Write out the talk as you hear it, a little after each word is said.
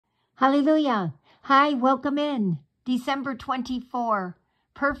Hallelujah. Hi, welcome in. December 24,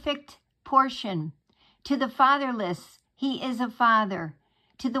 perfect portion. To the fatherless, he is a father.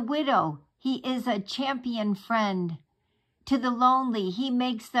 To the widow, he is a champion friend. To the lonely, he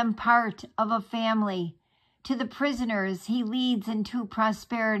makes them part of a family. To the prisoners, he leads into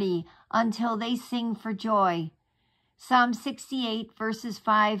prosperity until they sing for joy. Psalm 68, verses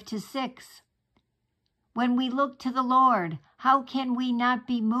 5 to 6. When we look to the Lord, how can we not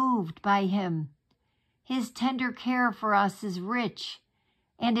be moved by him? His tender care for us is rich,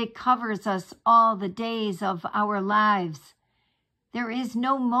 and it covers us all the days of our lives. There is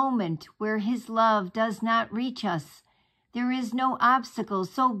no moment where his love does not reach us. There is no obstacle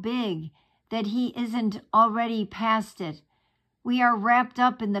so big that he isn't already past it. We are wrapped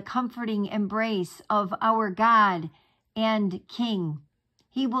up in the comforting embrace of our God and King.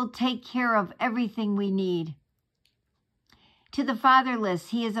 He will take care of everything we need. To the fatherless,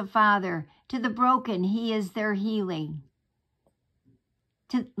 he is a father. To the broken, he is their healing.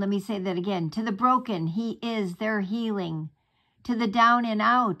 Let me say that again. To the broken, he is their healing. To the down and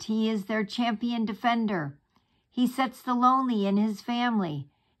out, he is their champion defender. He sets the lonely in his family.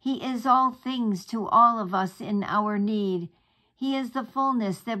 He is all things to all of us in our need. He is the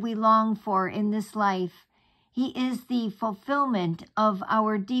fullness that we long for in this life. He is the fulfillment of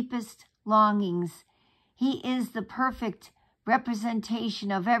our deepest longings. He is the perfect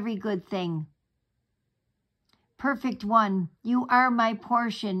representation of every good thing. Perfect One, you are my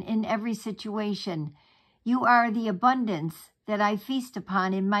portion in every situation. You are the abundance that I feast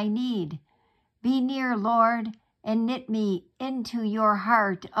upon in my need. Be near, Lord, and knit me into your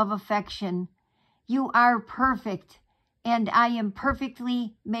heart of affection. You are perfect, and I am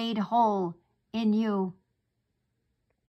perfectly made whole in you.